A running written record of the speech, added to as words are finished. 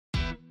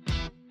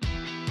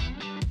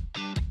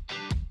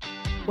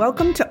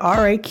Welcome to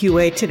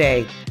RAQA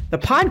Today, the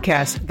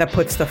podcast that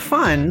puts the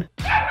fun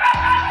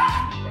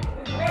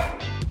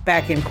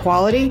back in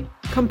quality,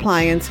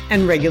 compliance,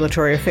 and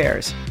regulatory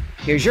affairs.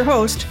 Here's your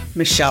host,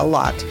 Michelle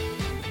Lott.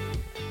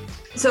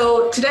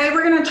 So today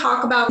we're going to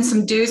talk about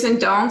some do's and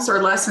don'ts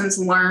or lessons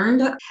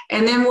learned,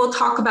 and then we'll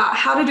talk about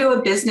how to do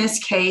a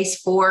business case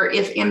for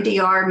if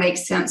MDR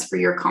makes sense for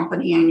your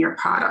company and your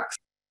products.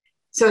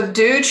 So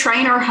do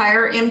train or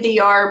hire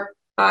MDR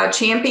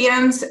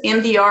champions.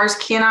 MDRs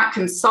cannot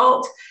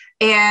consult.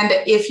 And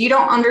if you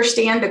don't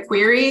understand the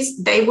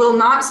queries, they will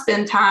not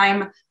spend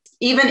time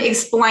even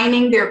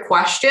explaining their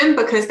question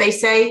because they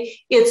say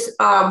it's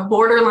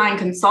borderline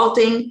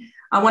consulting.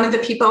 One of the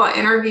people I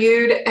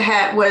interviewed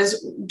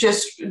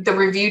the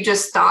review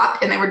just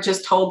stopped and they were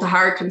just told to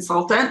hire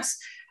consultants.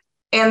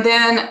 And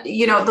then,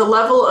 the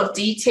level of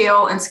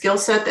detail and skill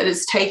set that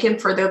is taken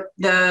for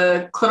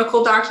the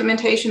clinical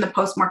documentation, the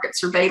post-market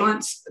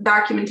surveillance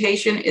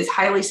documentation is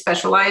highly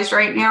specialized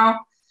right now.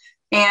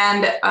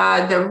 And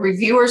the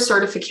reviewer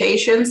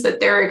certifications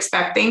that they're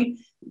expecting,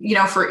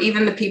 for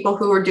even the people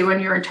who are doing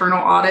your internal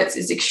audits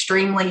is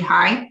extremely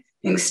high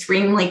and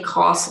extremely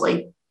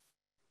costly.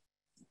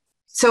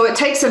 So it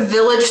takes a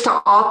village to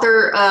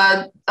author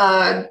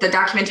the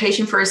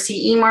documentation for a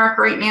CE mark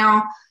right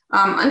now.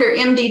 Under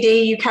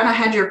MDD, you kind of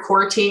had your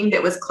core team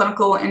that was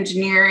clinical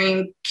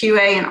engineering,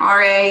 QA, and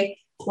RA.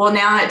 Well,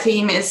 now that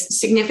team is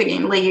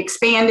significantly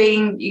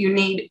expanding. You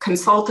need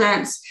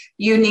consultants.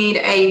 You need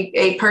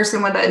a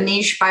person with a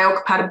niche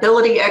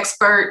biocompatibility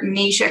expert,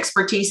 niche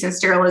expertise in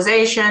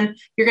sterilization.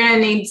 You're going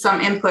to need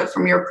some input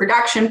from your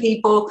production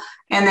people.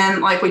 And then,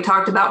 like we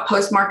talked about,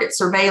 post-market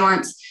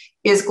surveillance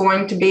is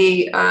going to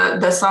be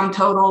the sum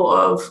total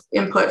of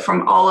input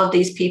from all of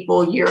these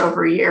people year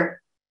over year.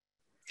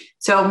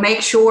 So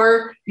make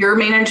sure your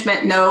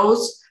management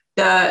knows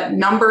the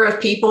number of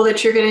people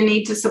that you're going to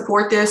need to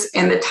support this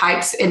and the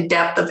types and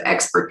depth of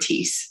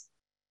expertise.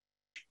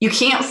 You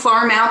can't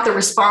farm out the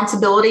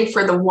responsibility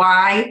for the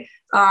why.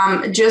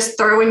 Just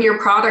throwing your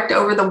product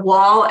over the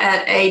wall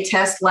at a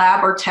test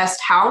lab or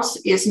test house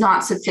is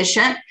not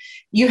sufficient.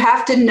 You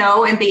have to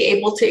know and be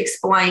able to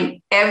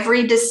explain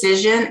every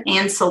decision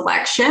and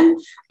selection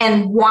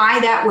and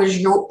why that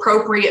was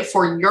appropriate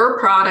for your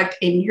product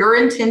and your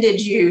intended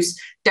use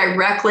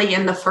directly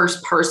in the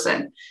first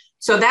person.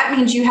 So that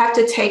means you have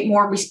to take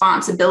more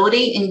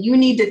responsibility and you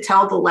need to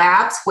tell the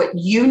labs what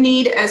you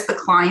need as the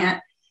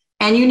client.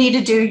 And you need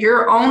to do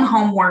your own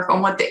homework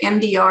on what the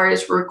MDR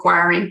is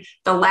requiring.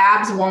 The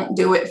labs won't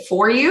do it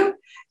for you.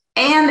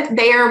 And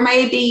there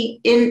may be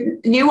in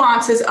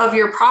nuances of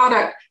your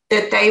product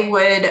that they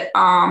would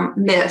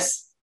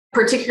miss,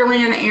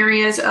 particularly in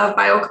areas of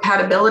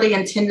biocompatibility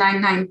and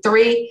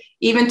 10993.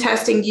 Even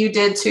testing you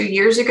did 2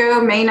 years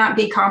ago may not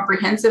be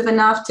comprehensive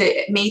enough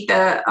to meet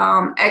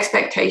the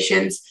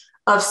expectations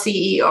of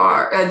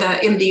CER, the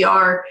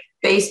MDR,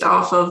 based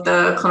off of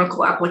the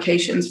clinical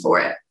applications for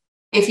it.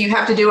 If you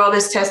have to do all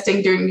this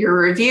testing during your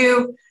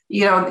review,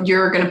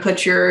 you're going to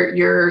put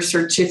your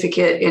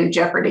certificate in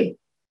jeopardy.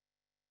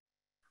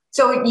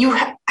 So you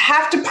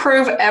have to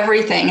prove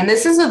everything. And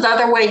this is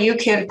another way you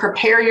can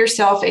prepare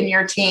yourself and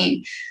your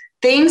team.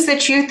 Things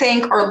that you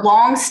think are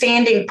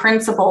long-standing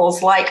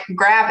principles like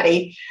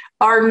gravity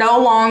are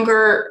no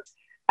longer,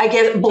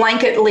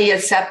 blanketly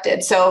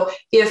accepted. So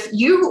if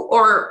you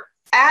are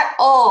at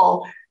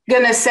all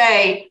going to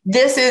say,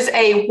 this is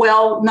a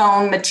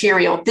well-known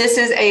material, this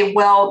is a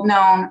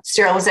well-known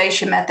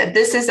sterilization method,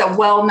 this is a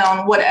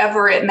well-known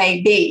whatever it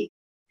may be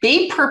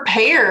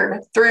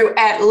prepared through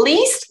at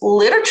least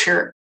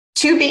literature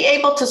to be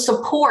able to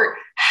support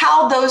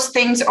how those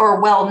things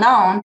are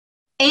well-known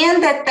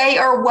and that they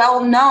are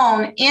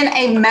well-known in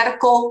a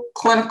medical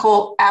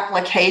clinical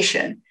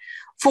application.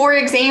 For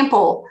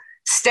example,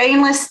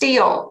 stainless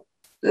steel,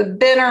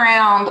 been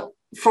around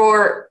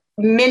for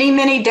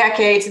many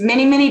decades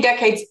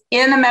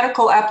in the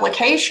medical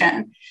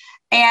application.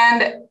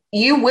 And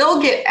you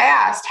will get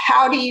asked,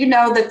 how do you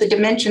know that the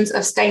dimensions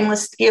of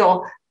stainless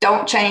steel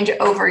don't change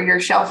over your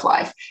shelf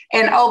life?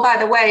 And oh, by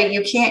the way,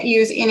 you can't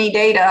use any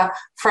data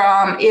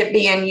from it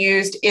being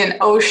used in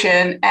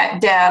ocean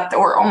at depth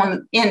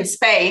or in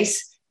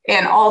space,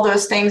 and all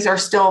those things are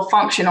still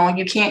functional.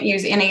 You can't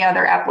use any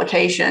other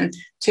application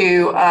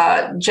to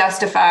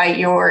justify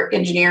your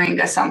engineering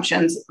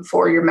assumptions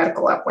for your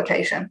medical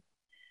application.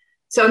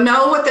 So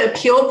know what the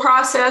appeal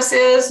process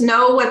is,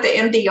 know what the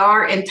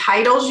MDR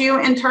entitles you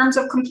in terms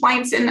of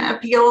complaints and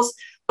appeals.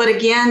 But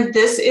again,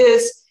 this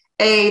is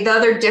the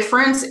other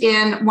difference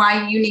in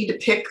why you need to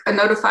pick a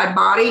notified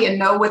body and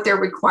know what their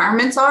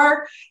requirements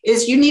are,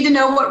 is you need to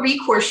know what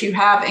recourse you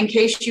have in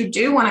case you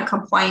do want to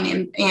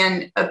complain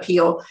and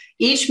appeal.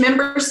 Each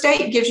member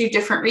state gives you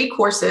different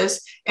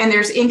recourses, and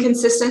there's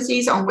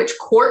inconsistencies on which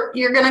court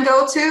you're going to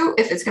go to,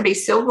 if it's going to be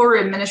civil or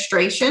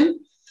administration.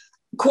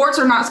 Courts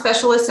are not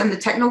specialists in the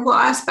technical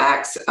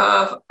aspects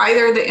of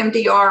either the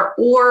MDR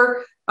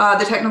or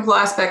the technical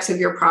aspects of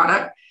your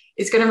product.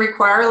 It's going to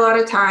require a lot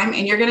of time,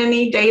 and you're going to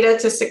need data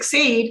to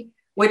succeed,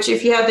 which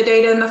if you had the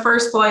data in the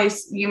first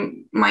place,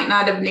 you might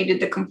not have needed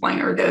the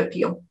complaint or the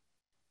appeal.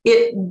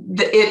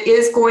 it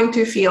is going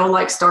to feel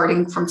like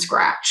starting from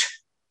scratch.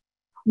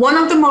 One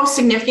of the most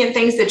significant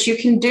things that you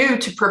can do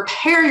to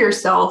prepare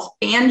yourself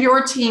and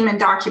your team in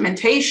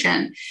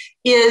documentation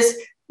is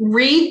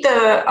read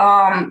the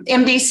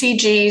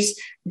MDCG's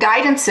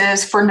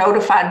guidances for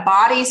notified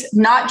bodies,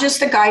 not just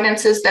the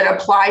guidances that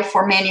apply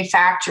for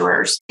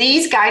manufacturers.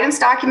 These guidance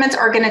documents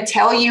are going to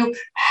tell you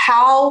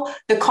how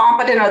the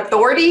competent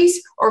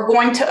authorities are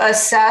going to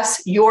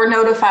assess your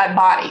notified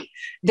body.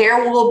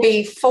 There will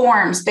be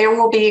forms, there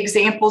will be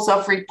examples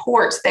of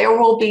reports, there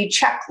will be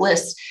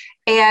checklists.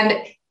 And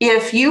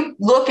if you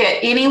look at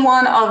any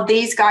one of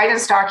these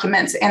guidance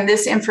documents and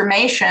this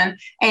information,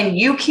 and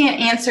you can't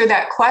answer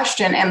that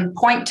question and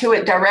point to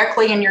it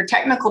directly in your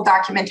technical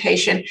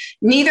documentation,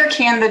 neither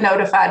can the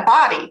notified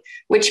body,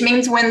 which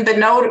means when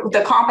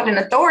the competent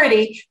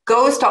authority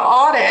goes to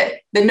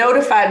audit the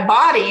notified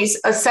body's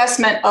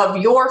assessment of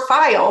your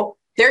file,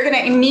 they're going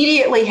to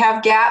immediately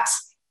have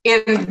gaps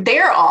in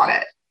their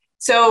audit.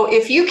 So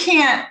if you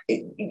can't,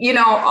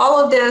 all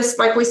of this,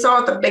 like we saw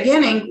at the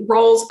beginning,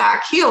 rolls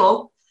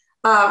downhill.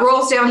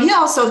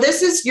 So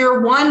this is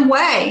your one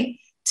way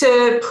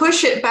to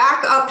push it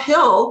back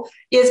uphill,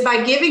 is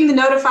by giving the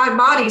notified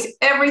bodies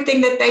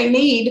everything that they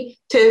need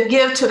to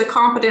give to the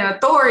competent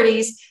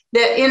authorities,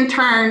 that in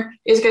turn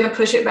is going to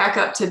push it back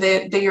up to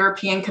the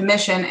European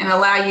Commission and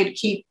allow you to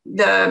keep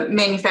the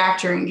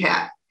manufacturing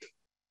cap.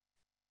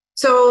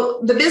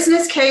 So the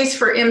business case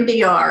for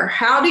MDR,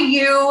 how do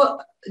you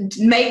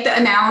make the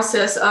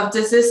analysis of,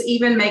 does this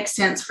even make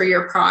sense for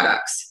your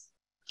products?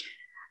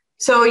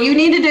 So you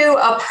need to do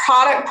a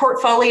product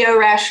portfolio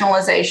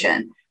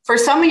rationalization. For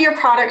some of your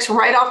products,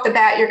 right off the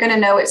bat, you're going to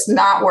know it's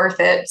not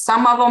worth it.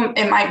 Some of them,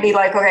 it might be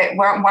like, okay,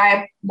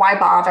 why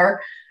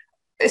bother?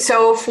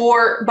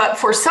 But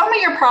for some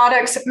of your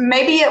products,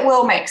 maybe it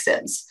will make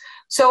sense.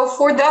 So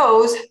for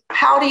those,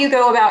 how do you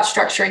go about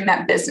structuring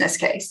that business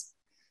case?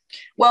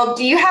 Well,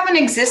 do you have an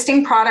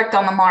existing product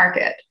on the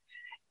market?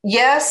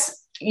 Yes.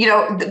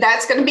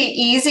 That's going to be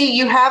easy.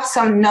 You have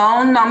some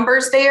known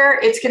numbers there.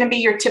 It's going to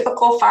be your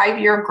typical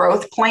 5-year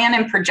growth plan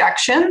and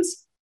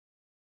projections.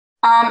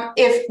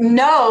 If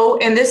no,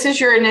 and this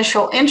is your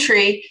initial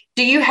entry,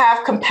 do you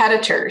have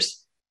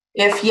competitors?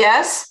 If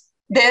yes,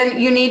 then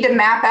you need to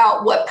map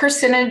out what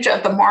percentage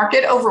of the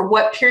market over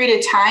what period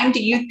of time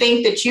do you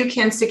think that you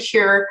can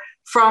secure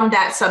from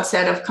that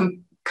subset of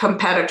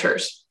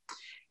competitors.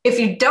 If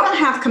you don't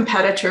have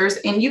competitors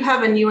and you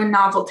have a new and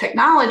novel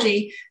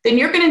technology, then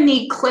you're going to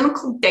need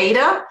clinical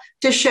data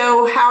to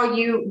show how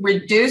you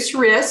reduce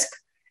risk,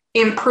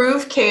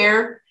 improve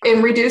care,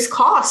 and reduce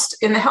cost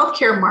in the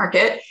healthcare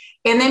market.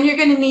 And then you're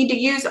going to need to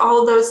use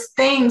all of those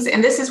things,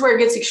 and this is where it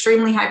gets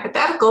extremely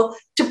hypothetical,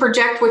 to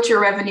project what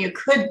your revenue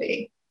could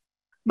be.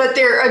 But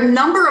there are a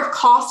number of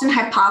costs and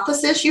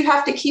hypotheses you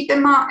have to keep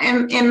in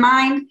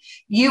mind.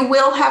 You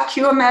will have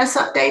QMS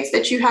updates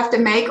that you have to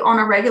make on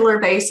a regular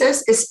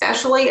basis,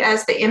 especially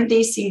as the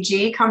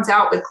MDCG comes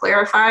out with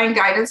clarifying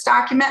guidance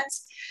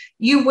documents.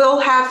 You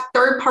will have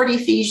third-party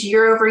fees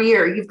year over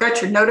year. You've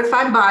got your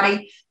notified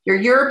body, your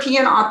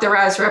European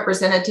authorized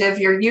representative,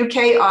 your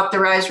UK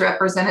authorized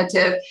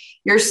representative,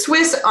 your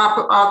Swiss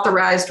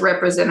authorized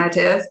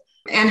representative.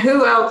 And who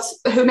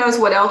knows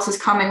what else is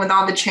coming with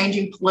all the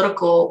changing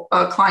political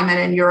climate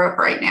in Europe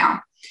right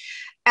now.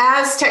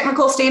 As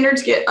technical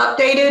standards get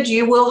updated,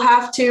 you will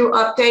have to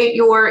update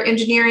your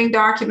engineering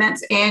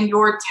documents and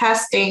your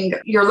testing,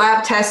 your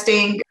lab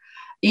testing.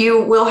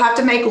 You will have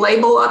to make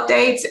label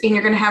updates, and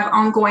you're going to have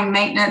ongoing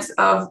maintenance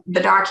of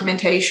the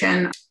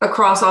documentation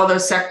across all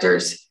those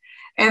sectors.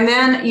 And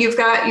then you've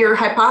got your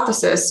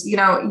hypothesis.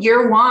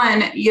 Year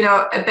one,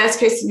 a best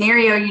case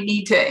scenario, you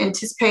need to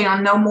anticipate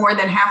on no more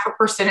than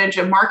 0.5%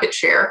 of market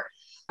share.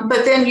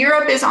 But then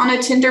Europe is on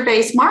a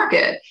tender-based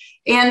market.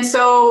 And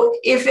so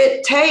if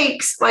it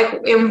takes,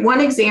 like in one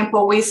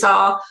example, we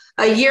saw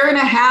a year and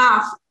a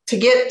half to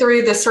get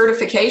through the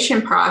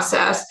certification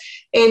process,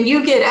 and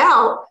you get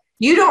out,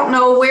 you don't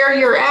know where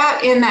you're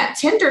at in that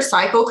tender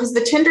cycle, because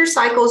the tender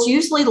cycles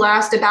usually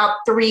last about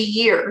 3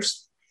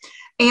 years.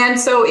 And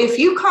so if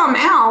you come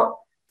out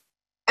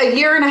a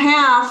year and a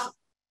half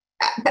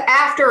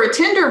after a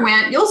tender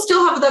went, you'll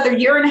still have another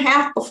year and a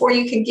half before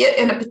you can get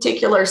in a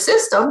particular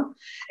system.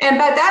 And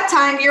by that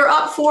time, you're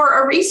up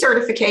for a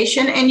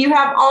recertification, and you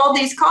have all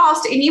these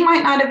costs, and you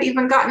might not have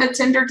even gotten a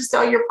tender to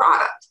sell your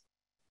product.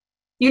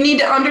 You need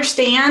to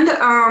understand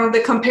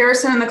the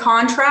comparison and the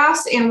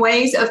contrast in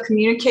ways of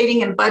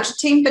communicating and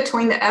budgeting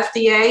between the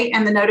FDA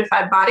and the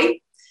notified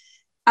body.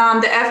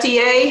 The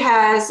FDA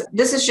has,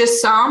 this is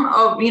just some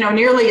of,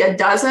 nearly a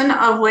dozen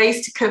of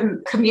ways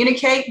to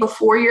communicate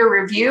before your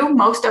review.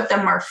 Most of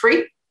them are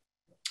free.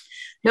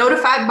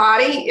 Notified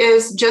body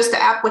is just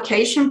the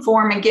application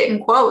form and getting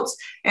quotes.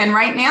 And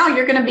right now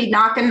you're going to be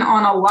knocking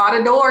on a lot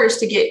of doors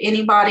to get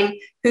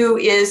anybody who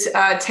is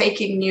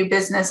taking new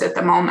business at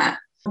the moment.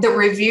 The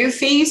review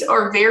fees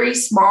are very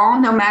small,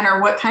 no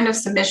matter what kind of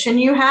submission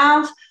you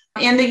have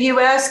in the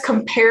US,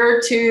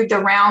 compared to the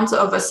rounds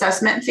of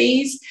assessment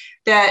fees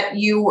that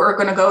you are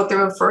going to go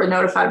through for a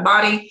notified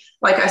body.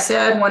 Like I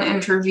said, one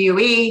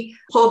interviewee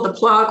pulled the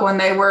plug when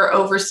they were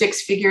over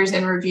 6 figures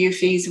in review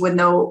fees with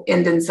no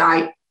end in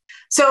sight.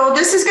 So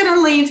this is going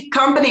to leave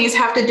companies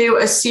have to do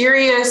a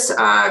serious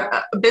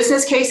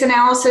business case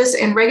analysis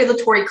and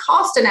regulatory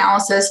cost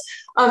analysis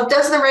of,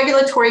 does the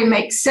regulatory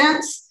make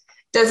sense?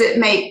 Does it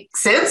make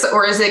sense,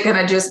 or is it going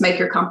to just make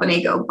your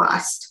company go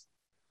bust?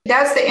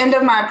 That's the end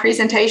of my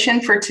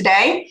presentation for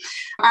today.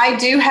 I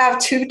do have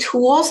 2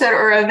 tools that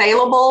are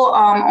available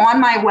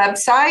on my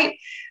website.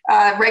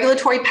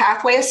 Regulatory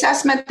pathway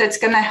assessment that's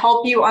going to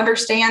help you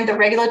understand the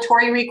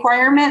regulatory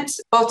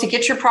requirements, both to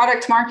get your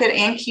product to market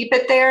and keep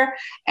it there.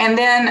 And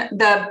then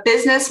the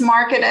business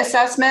market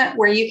assessment,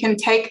 where you can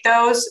take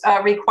those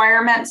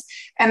requirements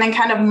and then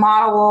kind of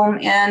model them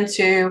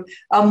into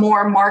a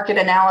more market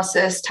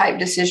analysis type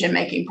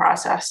decision-making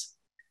process.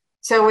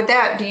 So with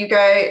that, do you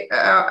guys,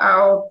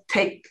 I'll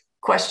take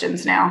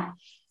questions now.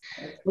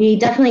 We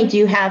definitely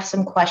do have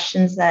some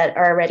questions that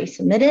are already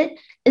submitted.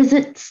 Is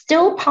it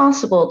still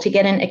possible to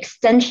get an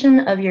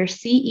extension of your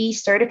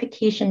CE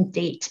certification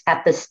date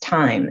at this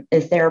time?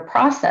 Is there a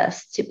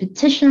process to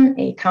petition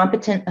a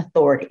competent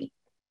authority?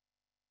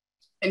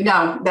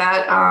 No,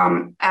 that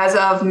as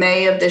of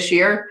May of this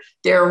year,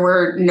 there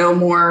were no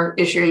more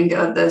issuing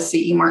of the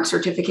CE mark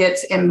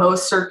certificates, and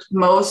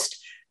most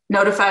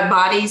notified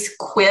bodies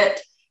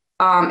quit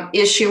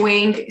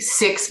issuing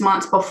 6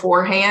 months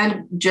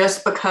beforehand,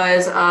 just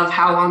because of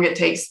how long it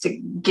takes to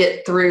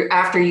get through,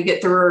 after you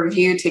get through a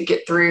review, to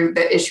get through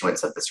the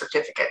issuance of the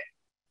certificate.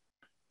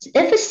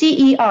 If a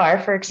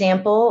CER, for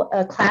example,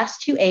 a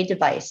Class 2A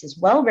device, is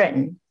well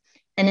written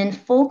and in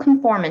full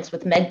conformance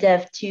with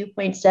MedDev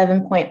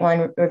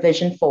 2.7.1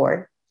 revision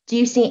 4, do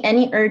you see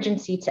any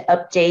urgency to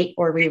update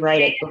or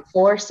rewrite it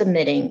before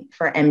submitting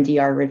for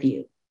MDR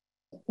review?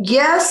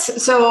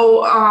 Yes.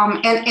 So,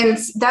 and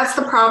that's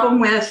the problem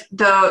with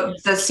the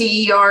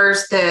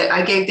CERs that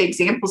I gave the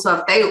examples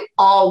of. They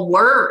all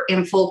were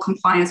in full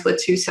compliance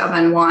with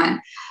 271,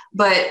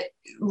 but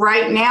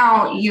right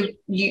now you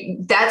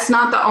that's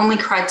not the only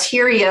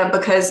criteria,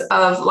 because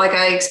of, like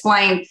I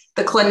explained,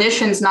 the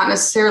clinicians not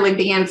necessarily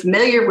being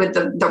familiar with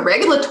the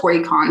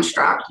regulatory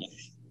construct.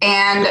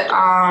 And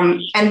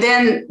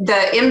then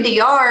the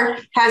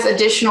MDR has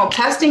additional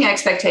testing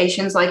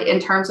expectations, like in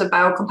terms of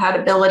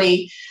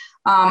biocompatibility.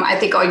 I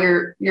think all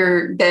your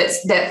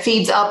that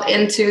feeds up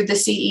into the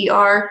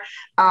CER,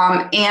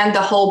 and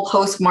the whole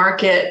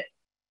post-market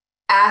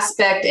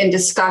aspect and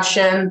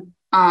discussion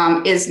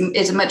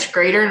is much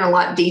greater and a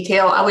lot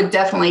detail. I would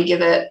definitely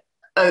give it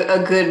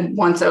a good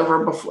once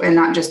over before, and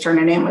not just turn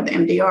it in with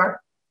MDR.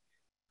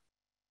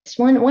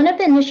 One of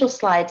the initial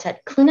slides had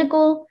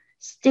clinical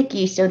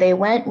sticky, so they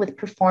went with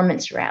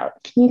performance route.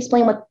 Can you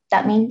explain what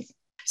that means?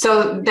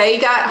 So they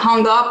got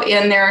hung up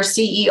in their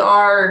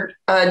CER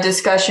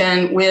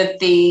discussion with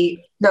the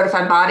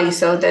notified body,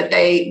 so that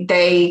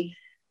they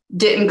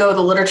didn't go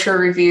the literature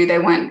review. They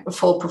went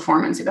full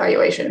performance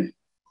evaluation.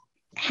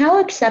 How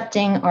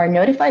accepting are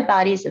notified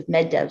bodies of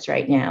MedDevs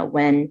right now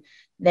when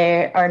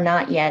there are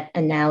not yet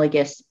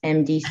analogous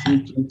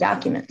MDCG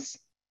documents?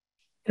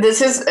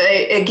 This is,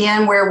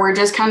 again, where we're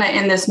just kind of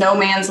in this no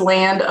man's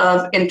land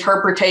of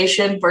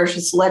interpretation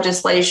versus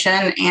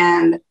legislation,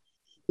 and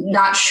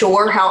not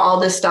sure how all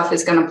this stuff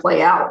is going to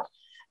play out.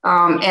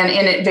 And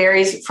it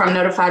varies from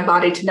notified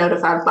body to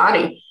notified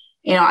body.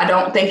 You know, I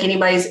don't think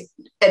anybody's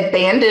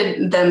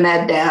abandoned the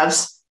med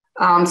devs.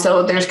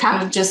 So there's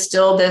kind of just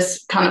still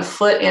this kind of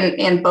foot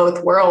in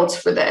both worlds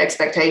for the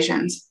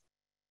expectations.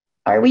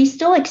 Are we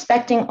still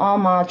expecting all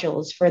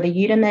modules for the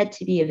UTAMed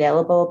to be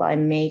available by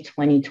May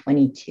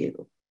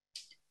 2022?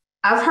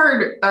 I've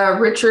heard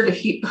Richard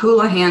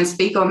Houlihan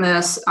speak on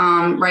this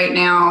right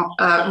now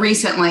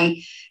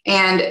recently,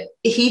 and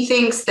he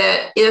thinks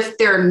that if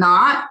they're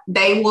not,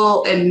 they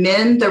will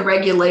amend the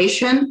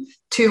regulation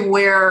to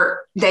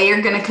where they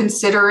are going to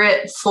consider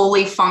it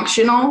fully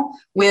functional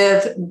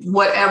with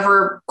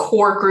whatever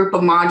core group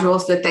of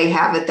modules that they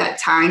have at that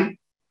time.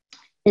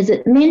 Is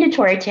it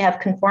mandatory to have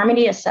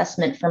conformity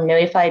assessment from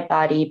notified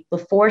body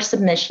before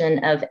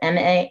submission of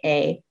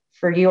MAA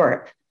for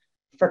Europe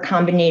for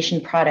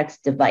combination products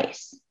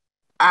device?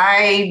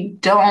 I'm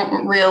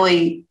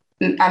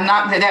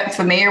not that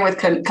familiar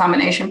with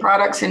combination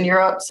products in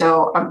Europe,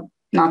 so I'm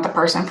not the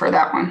person for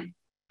that one.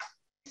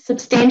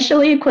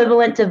 Substantially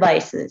equivalent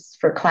devices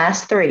for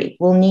Class 3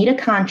 will need a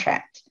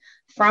contract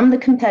from the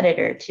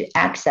competitor to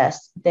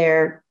access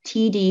their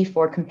TD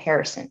for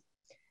comparison.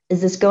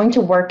 Is this going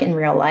to work in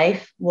real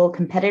life? Will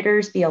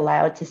competitors be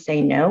allowed to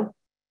say no?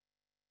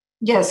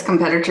 Yes,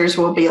 competitors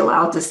will be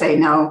allowed to say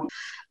no.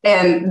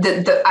 And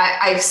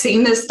I've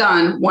seen this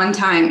done one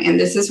time, and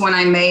this is when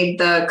I made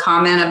the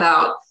comment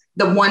about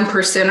the 1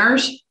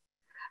 percenters.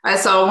 I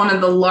saw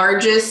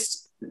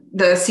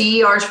the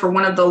CERs for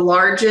one of the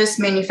largest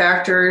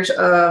manufacturers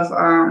of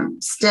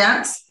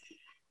stents,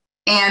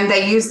 and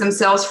they use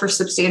themselves for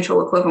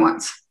substantial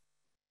equivalence.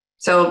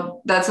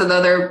 So that's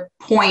another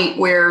point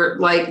where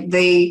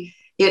it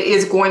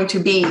is going to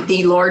be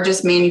the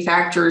largest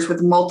manufacturers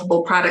with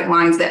multiple product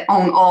lines that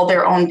own all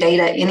their own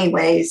data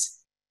anyways.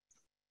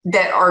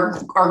 that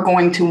are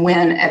going to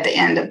win at the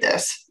end of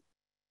this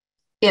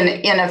in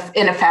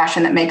a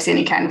fashion that makes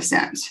any kind of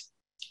sense.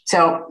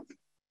 So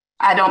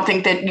I don't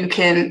think that you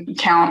can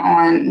count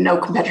on no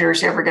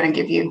competitors ever going to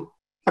give you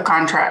a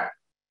contract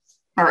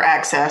or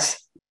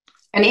access.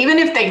 And even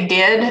if they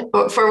did,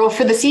 for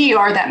the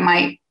CER, that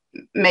might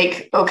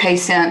make okay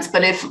sense.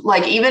 But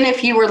even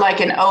if you were like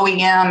an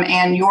OEM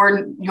and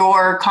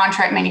your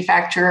contract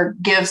manufacturer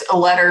gives a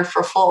letter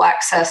for full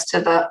access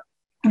to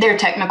their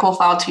technical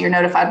file to your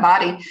notified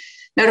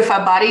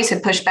bodies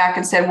have pushed back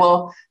and said,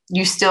 well,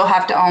 you still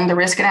have to own the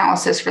risk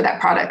analysis for that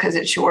product because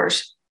it's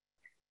yours.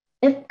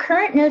 If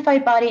current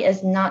notified body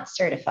is not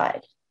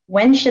certified,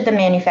 when should the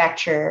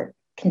manufacturer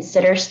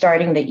consider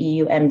starting the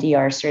EU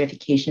MDR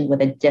certification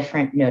with a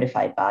different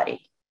notified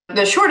body?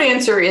 The short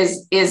answer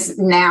is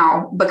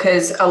now,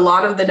 because a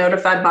lot of the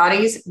notified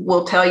bodies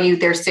will tell you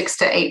they're 6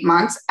 to 8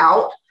 months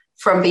out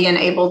from being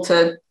able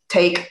to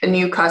take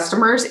new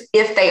customers.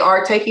 If they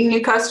are taking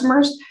new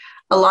customers,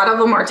 a lot of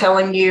them are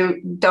telling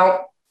you,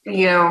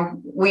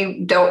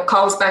 we don't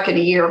call us back in a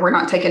year. We're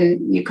not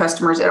taking new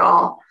customers at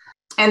all.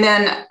 And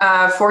then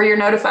for your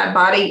notified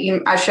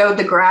body, I showed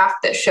the graph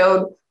that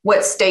showed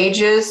what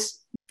stages,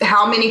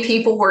 how many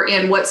people were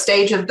in what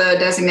stage of the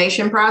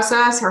designation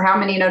process or how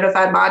many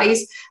notified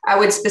bodies. I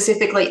would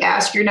specifically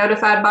ask your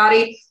notified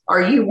body,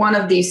 are you one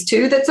of these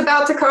 2 that's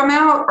about to come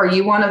out? Are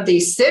you one of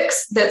these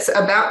 6 that's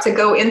about to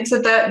go into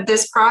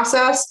this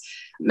process?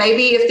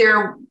 Maybe if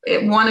they're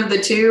one of the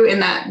 2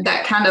 in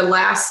that kind of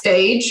last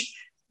stage,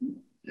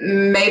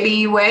 maybe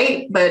you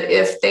wait. But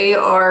if they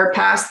are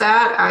past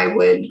that, I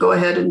would go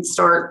ahead and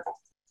start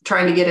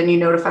trying to get a new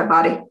notified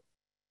body.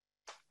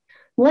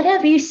 What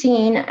have you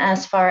seen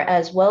as far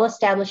as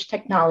well-established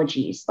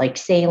technologies like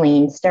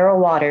saline, sterile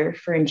water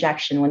for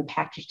injection when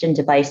packaged in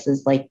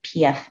devices like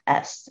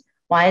PFS?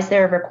 Why is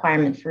there a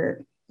requirement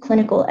for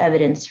clinical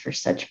evidence for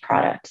such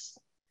products?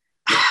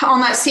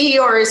 On that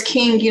CER is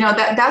king,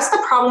 that's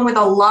the problem with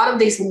a lot of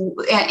these.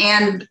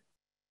 And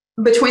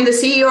between the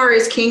CER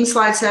is king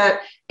slide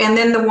set and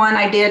then the one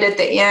I did at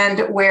the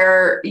end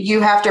where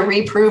you have to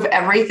reprove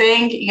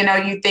everything,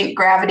 you think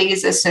gravity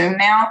is assumed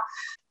now.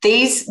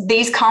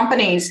 These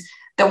companies,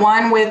 the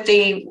one with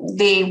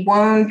the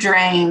wound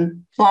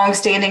drain,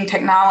 long-standing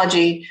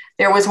technology,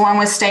 there was one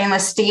with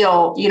stainless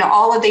steel,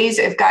 all of these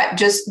have got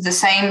just the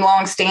same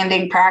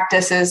long-standing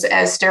practices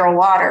as sterile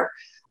water.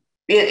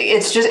 It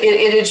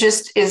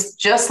is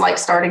just like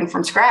starting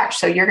from scratch.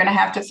 So you're going to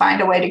have to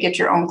find a way to get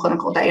your own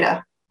clinical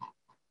data.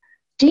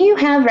 Do you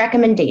have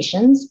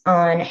recommendations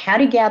on how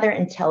to gather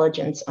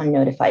intelligence on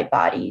notified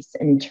bodies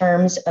in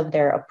terms of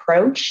their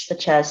approach,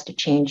 such as to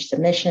change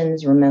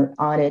submissions, remote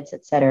audits,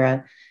 et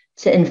cetera,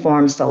 to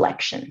inform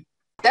selection?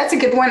 That's a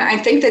good one. I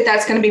think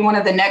that's going to be one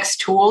of the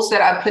next tools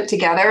that I put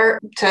together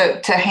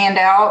to hand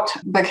out,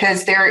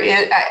 because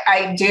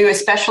I do,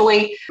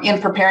 especially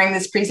in preparing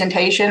this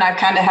presentation, I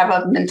kind of have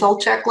a mental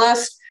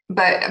checklist,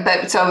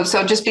 but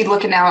so just be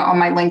looking out on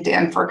my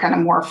LinkedIn for kind of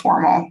more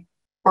formal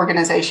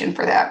organization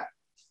for that.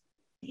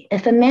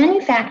 If a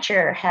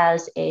manufacturer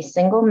has a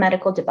single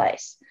medical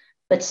device,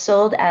 but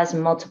sold as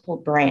multiple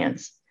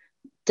brands,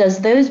 does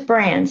those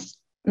brands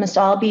must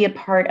all be a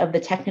part of the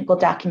technical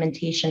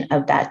documentation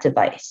of that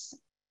device?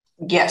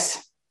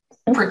 Yes.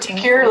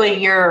 Particularly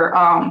your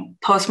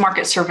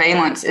post-market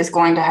surveillance is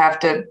going to have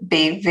to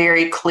be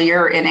very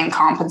clear and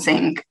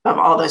encompassing of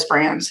all those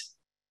brands.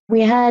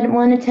 We had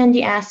one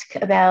attendee ask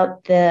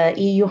about the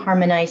EU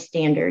harmonized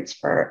standards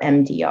for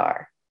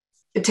MDR.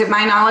 To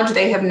my knowledge,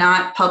 they have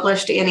not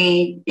published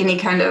any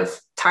kind of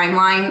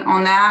timeline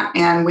on that.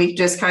 And we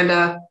just kind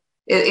of,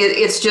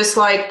 it's just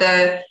like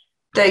the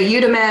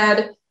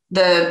UTAMED,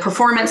 the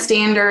performance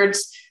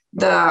standards,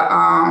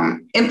 the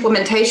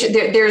implementation.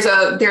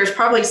 There's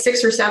probably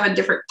 6 or 7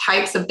 different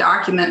types of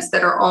documents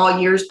that are all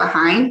years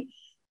behind,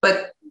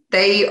 but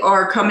they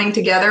are coming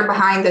together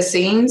behind the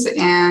scenes,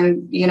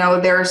 and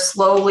they're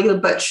slowly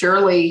but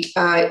surely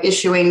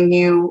issuing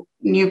new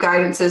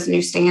guidances,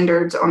 new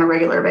standards on a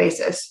regular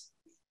basis.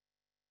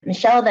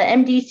 Michelle, the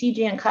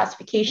MDCGN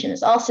classification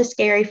is also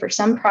scary for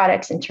some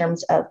products in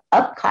terms of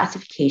up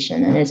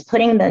classification, and is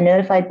putting the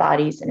notified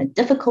bodies in a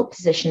difficult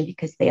position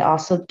because they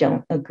also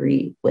don't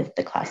agree with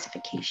the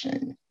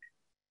classification.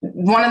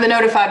 One of the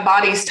notified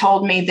bodies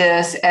told me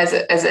this as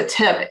a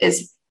tip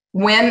is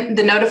when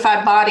the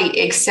notified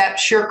body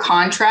accepts your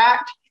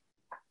contract,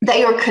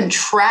 they are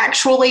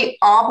contractually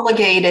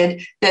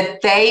obligated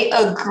that they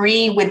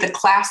agree with the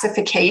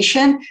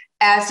classification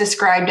as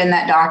described in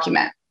that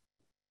document.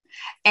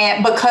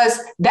 And because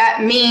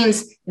that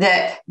means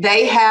that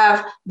they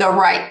have the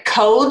right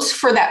codes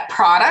for that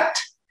product,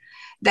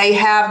 they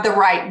have the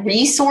right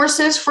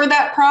resources for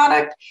that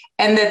product,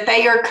 and that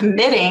they are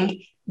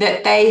committing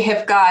that they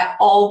have got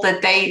all the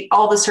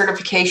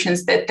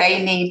certifications that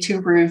they need to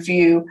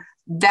review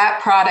that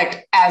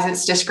product as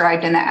it's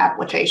described in that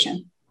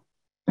application.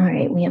 All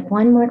right, we have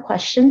one more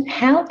question.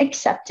 How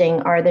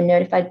accepting are the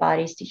notified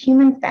bodies to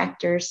human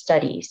factors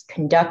studies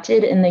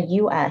conducted in the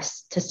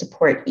US to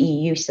support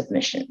EU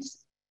submissions?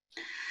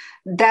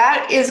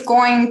 That is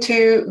going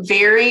to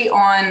vary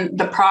on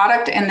the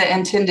product and the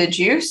intended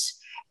use.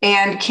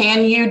 And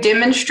can you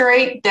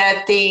demonstrate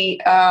that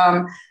the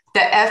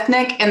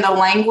ethnic and the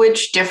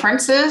language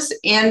differences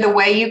in the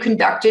way you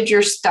conducted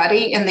your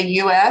study in the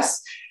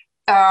U.S.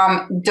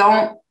 Are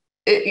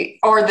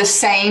the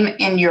same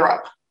in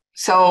Europe?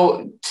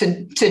 So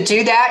to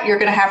do that, you're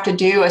going to have to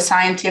do a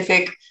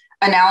scientific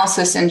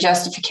analysis and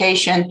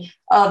justification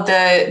of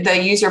the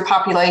user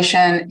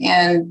population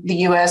in the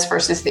US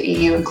versus the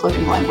EU,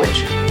 including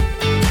language.